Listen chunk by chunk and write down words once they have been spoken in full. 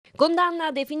Condanna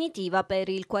definitiva per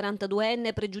il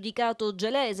 42enne pregiudicato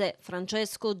gelese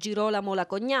Francesco Girolamo La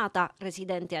Cognata,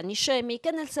 residente a Niscemi,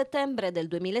 che nel settembre del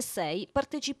 2006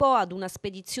 partecipò ad una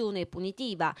spedizione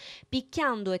punitiva,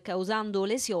 picchiando e causando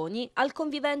lesioni al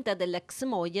convivente dell'ex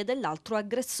moglie dell'altro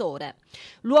aggressore.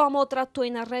 L'uomo, tratto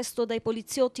in arresto dai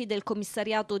poliziotti del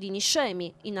commissariato di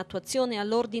Niscemi, in attuazione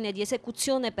all'ordine di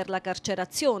esecuzione per la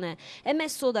carcerazione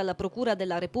emesso dalla Procura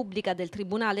della Repubblica del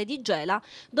Tribunale di Gela,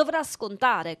 dovrà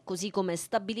scontare, così come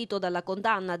stabilito dalla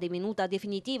condanna divenuta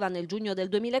definitiva nel giugno del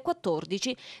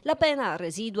 2014, la pena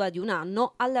residua di 1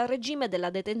 anno al regime della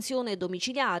detenzione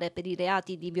domiciliare per i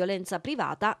reati di violenza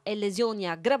privata e lesioni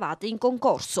aggravate in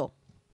concorso.